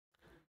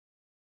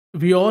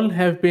We all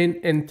have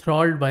been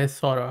enthralled by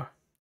Sora.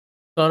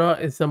 Sora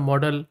is a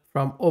model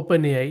from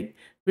OpenAI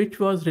which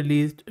was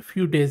released a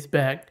few days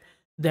back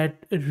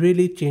that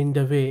really changed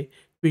the way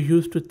we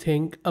used to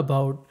think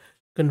about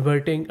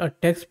converting a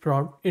text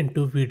prompt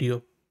into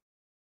video.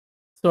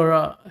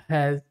 Sora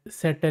has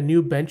set a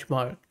new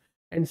benchmark,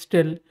 and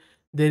still,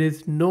 there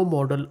is no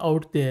model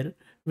out there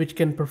which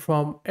can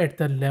perform at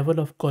the level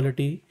of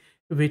quality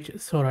which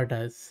Sora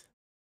does.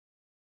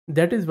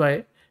 That is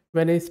why,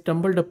 when I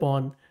stumbled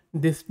upon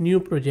this new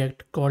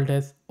project called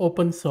as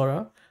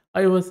Open-Sora,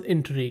 I was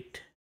intrigued.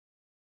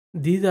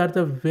 These are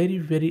the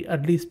very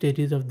early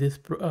stages of this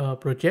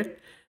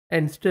project,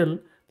 and still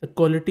the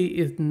quality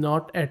is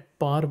not at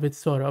par with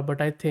Sora.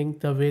 But I think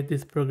the way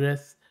this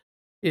progress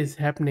is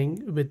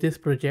happening with this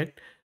project,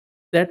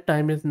 that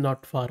time is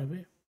not far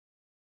away.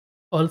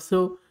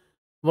 Also,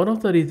 one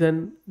of the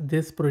reason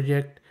this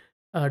project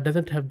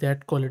doesn't have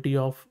that quality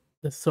of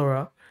the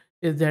Sora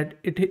is that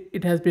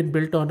it has been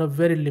built on a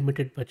very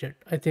limited budget.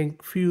 I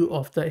think few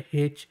of the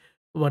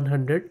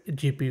H100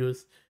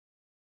 GPUs.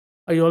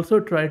 I also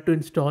tried to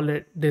install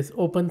this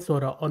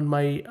Open-Sora on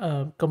my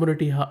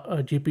community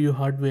GPU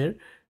hardware,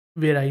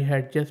 where I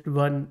had just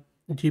one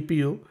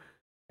GPU,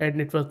 and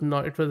it was,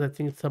 I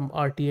think, some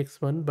RTX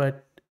one,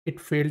 but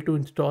it failed to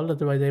install.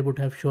 Otherwise, I would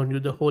have shown you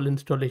the whole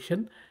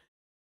installation.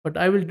 But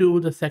I will do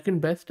the second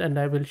best, and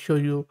I will show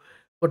you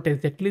what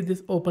exactly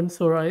this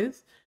Open-Sora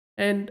is,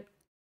 and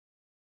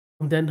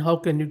then how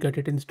can you get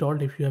it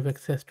installed if you have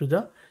access to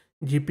the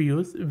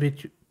GPUs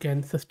which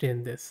can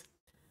sustain this.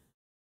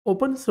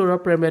 Open-Sora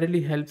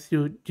primarily helps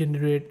you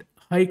generate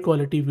high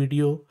quality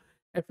video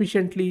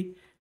efficiently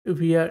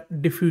via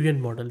diffusion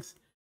models,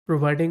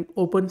 providing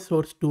open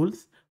source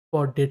tools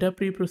for data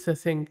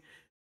pre-processing,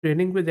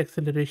 training with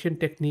acceleration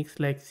techniques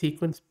like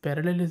sequence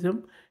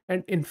parallelism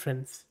and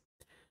inference.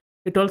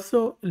 It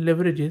also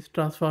leverages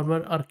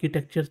transformer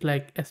architectures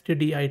like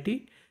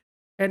STDIT,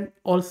 and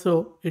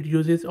also it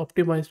uses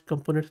optimized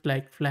components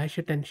like flash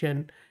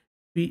attention,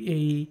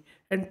 VAE,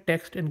 and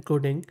text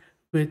encoding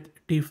with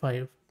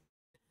T5.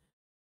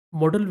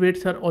 Model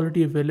weights are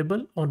already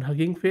available on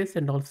Hugging Face,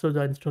 and also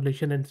the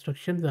installation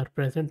instructions are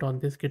present on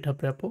this GitHub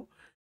repo,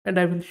 and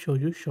I will show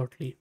you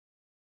shortly.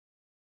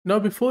 Now,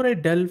 before I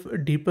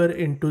delve deeper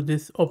into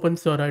this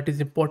Open-Sora, it is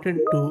important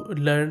to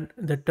learn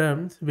the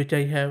terms which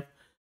I have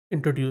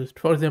introduced.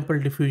 For example,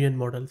 diffusion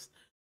models.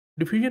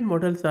 Diffusion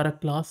models are a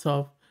class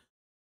of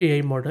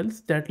AI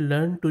models that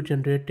learn to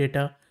generate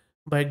data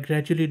by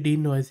gradually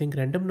denoising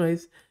random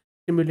noise,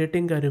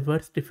 simulating a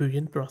reverse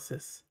diffusion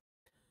process.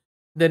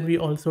 Then we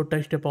also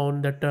touched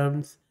upon the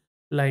terms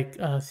like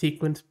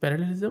sequence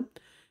parallelism.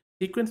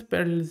 Sequence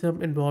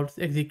parallelism involves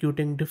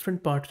executing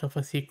different parts of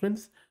a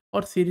sequence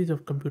or series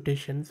of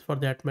computations for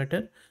that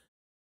matter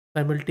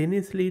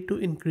simultaneously to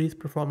increase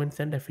performance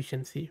and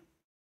efficiency.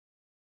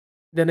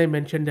 Then I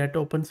mentioned that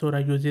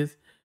OpenSora uses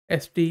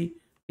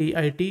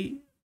STTIT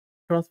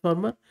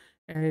transformer,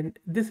 and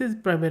this is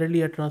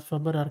primarily a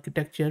transformer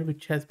architecture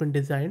which has been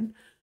designed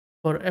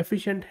for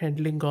efficient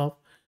handling of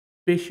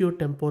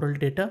spatiotemporal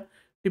data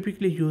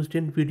typically used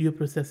in video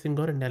processing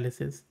or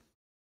analysis.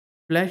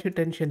 Flash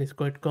attention is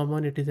quite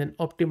common. It is an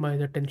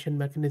optimized attention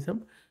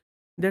mechanism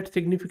that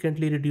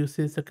significantly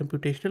reduces the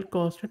computational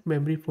cost and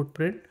memory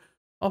footprint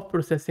of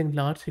processing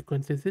large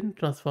sequences in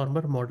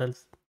transformer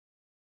models.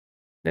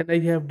 Then I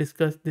have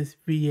discussed this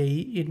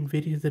VAE in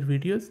various other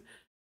videos.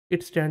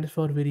 It stands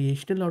for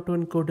variational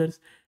autoencoders,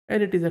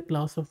 and it is a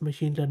class of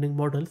machine learning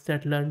models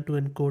that learn to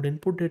encode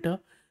input data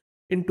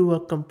into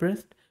a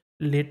compressed,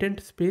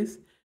 latent space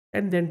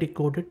and then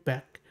decode it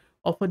back,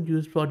 often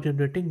used for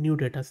generating new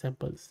data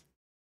samples.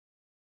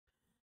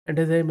 And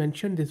as I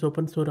mentioned, this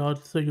open source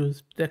also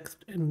used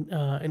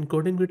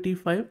encoding with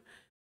T5.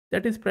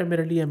 That is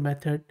primarily a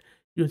method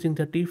using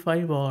the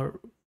T5, or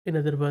in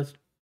other words,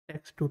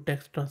 text to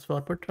text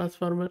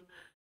transformer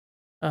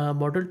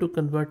model to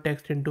convert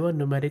text into a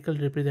numerical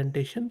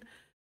representation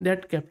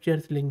that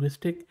captures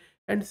linguistic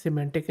and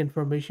semantic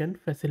information,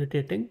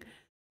 facilitating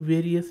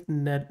various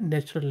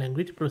natural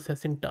language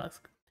processing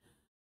tasks.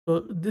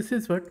 So this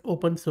is what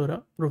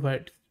OpenSora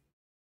provides.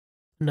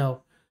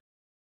 Now,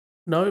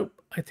 now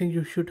I think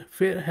you should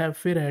have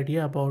fair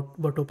idea about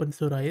what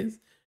OpenSora is.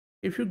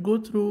 If you go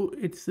through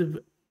its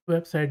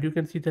website, you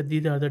can see that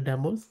these are the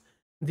demos.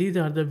 These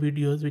are the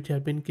videos which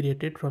have been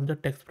created from the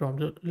text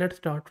prompt. So let's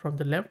start from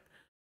the left.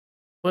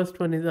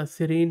 First one is a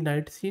serene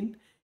night scene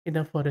in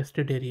a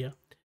forested area.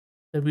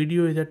 The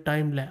video is a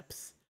time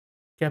lapse,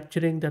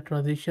 capturing the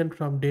transition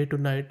from day to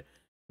night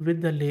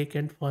with the lake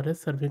and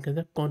forest serving as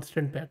a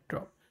constant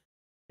backdrop.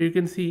 So you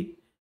can see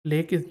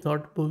lake is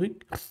not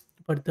moving,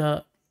 but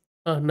the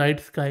night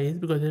sky is,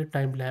 because it's a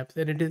time lapse,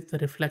 and it is the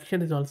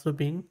reflection is also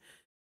being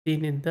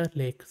seen in the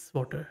lake's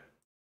water.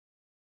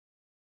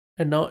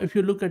 And now, if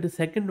you look at the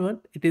second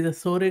one, it is a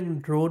soaring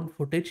drone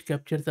footage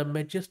captures the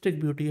majestic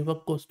beauty of a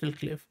coastal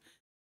cliff.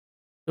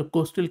 The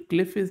coastal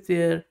cliff is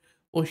there,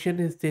 ocean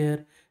is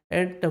there,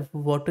 and the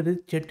water is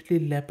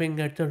gently lapping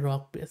at the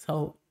rock base.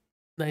 How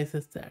nice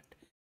is that?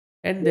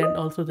 And then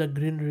also the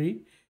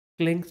greenery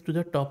clings to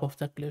the top of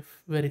the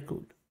cliff. Very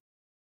cool.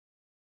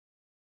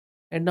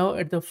 And now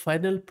at the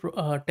final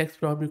text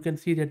prompt, you can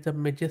see that the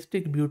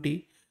majestic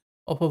beauty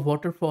of a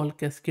waterfall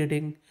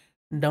cascading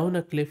down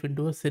a cliff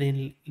into a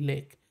serene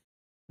lake.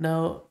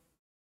 Now,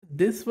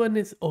 this one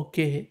is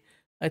okay.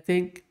 I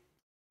think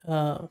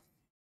uh,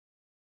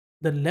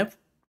 the left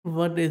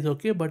one is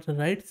okay, but the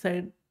right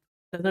side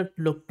doesn't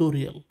look too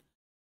real.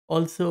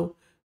 Also,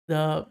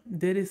 there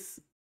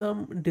is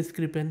some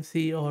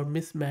discrepancy or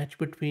mismatch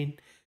between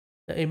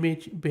the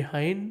image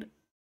behind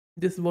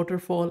this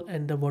waterfall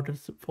and the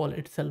waterfall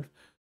itself.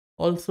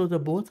 Also, the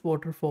both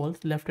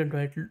waterfalls, left and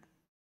right, I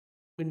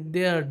mean,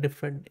 they are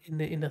different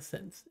in a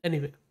sense.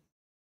 Anyway,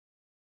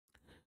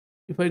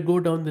 if I go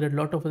down, there are a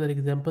lot of other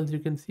examples you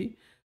can see.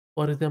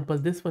 For example,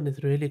 this one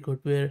is really good,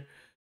 where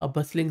a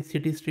bustling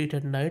city street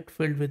at night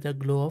filled with a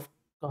glow of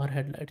car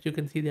headlights. You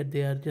can see that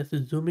they are just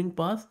zooming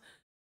past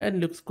and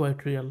looks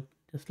quite real,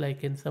 just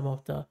like in some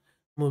of the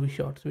movie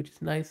shots, which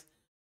is nice.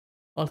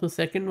 Also,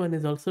 second one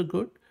is also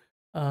good.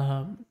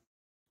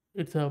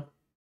 It's a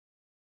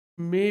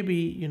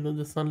maybe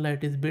the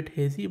sunlight is a bit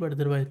hazy, but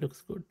otherwise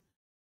looks good.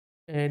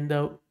 And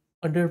the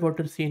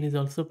underwater scene is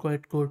also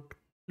quite good.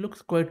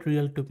 Looks quite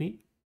real to me.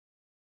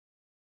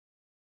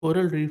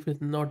 Coral reef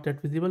is not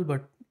that visible,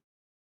 but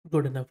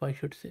good enough, I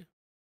should say.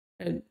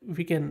 And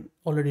we can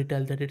already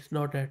tell that it's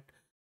not at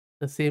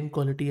the same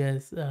quality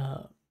as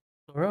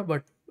Sora,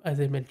 but as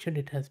I mentioned,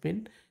 it has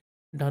been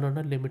done on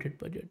a limited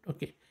budget.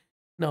 Okay.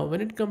 Now,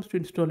 when it comes to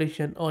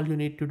installation, all you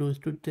need to do is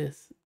to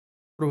this,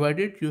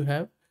 provided you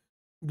have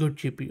good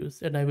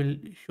GPUs, and I will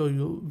show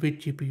you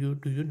which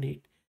GPU do you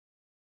need.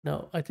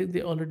 Now, I think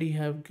they already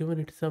have given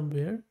it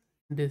somewhere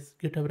in this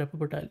GitHub repo,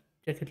 but I'll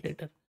check it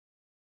later.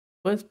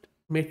 First,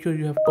 make sure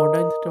you have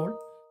Conda installed.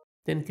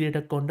 Then create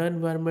a Conda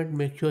environment.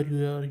 Make sure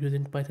you are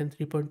using Python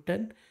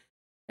 3.10,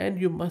 and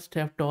you must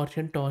have Torch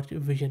and Torch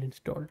Vision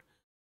installed.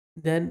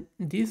 Then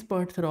these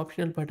parts are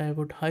optional, but I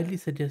would highly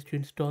suggest you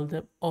install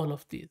them, all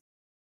of these.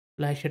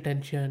 Flash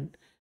attention,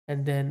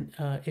 and then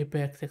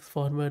Apex,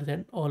 Xformers,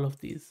 and all of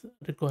these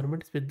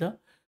requirements with the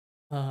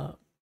uh,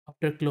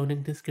 after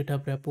cloning this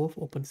GitHub repo of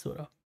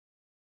Open-Sora.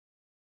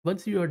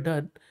 Once you are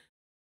done,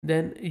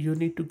 then you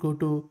need to go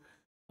to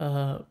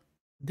uh,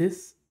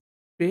 this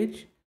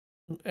page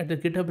at the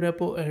GitHub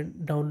repo and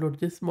download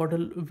this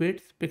model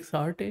weights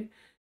PixArt.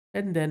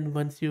 And then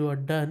once you are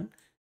done,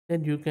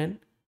 then you can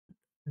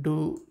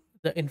do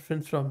the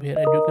inference from here,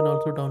 and you can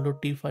also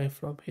download T5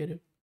 from here.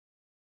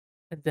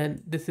 And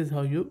then this is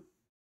how you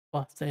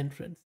pass the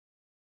inference.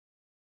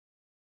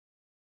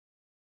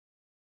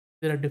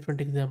 There are different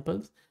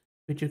examples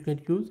which you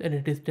can use, and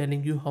it is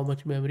telling you how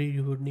much memory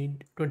you would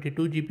need: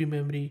 22 GB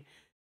memory,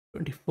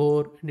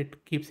 24, and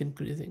it keeps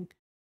increasing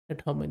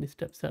at how many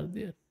steps are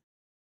there.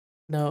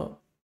 Now,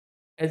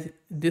 as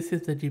this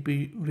is the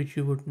GPU which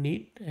you would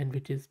need and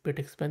which is bit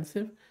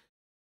expensive,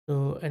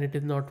 so and it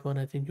is not one,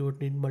 I think you would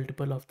need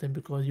multiple of them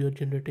because you are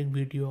generating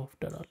video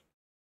after all.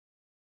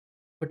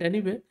 But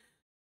anyway,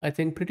 I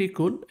think pretty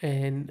cool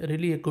and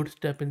really a good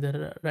step in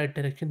the right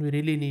direction. We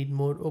really need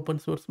more open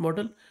source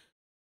model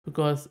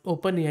because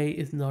OpenAI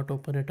is not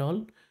open at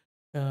all.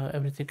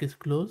 Everything is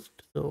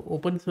closed. So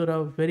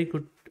Open-Sora, very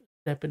good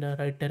step in a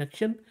right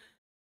direction.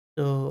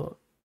 So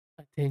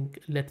I think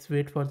let's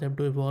wait for them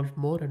to evolve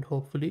more, and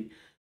hopefully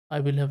I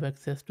will have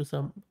access to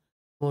some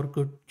more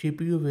good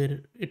GPU where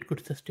it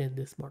could sustain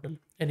this model.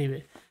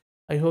 Anyway,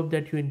 I hope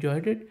that you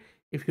enjoyed it.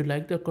 If you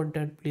like the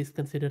content, please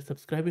consider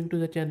subscribing to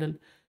the channel.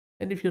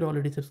 And if you're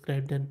already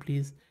subscribed, then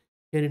please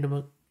share it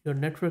among your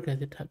network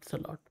as it helps a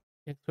lot.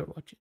 Thanks for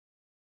watching.